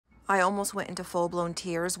I almost went into full-blown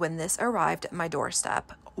tears when this arrived at my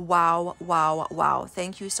doorstep. Wow, wow, wow.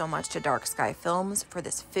 Thank you so much to Dark Sky Films for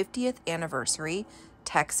this 50th anniversary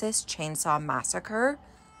Texas Chainsaw Massacre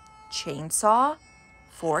Chainsaw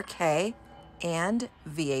 4K and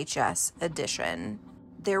VHS edition.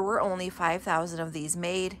 There were only 5,000 of these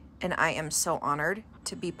made, and I am so honored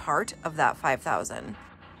to be part of that 5,000.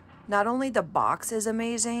 Not only the box is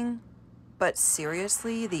amazing, but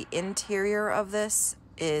seriously, the interior of this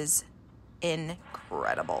is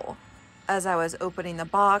incredible. As I was opening the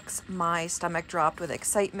box, my stomach dropped with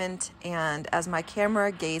excitement, and as my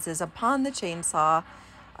camera gazes upon the chainsaw,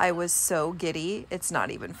 I was so giddy, it's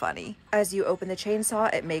not even funny. As you open the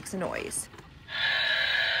chainsaw, it makes a noise.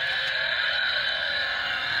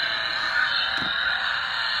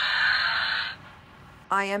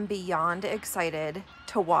 I am beyond excited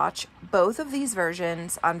to watch both of these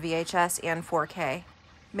versions on VHS and 4K.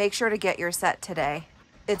 Make sure to get your set today.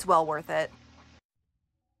 It's well worth it.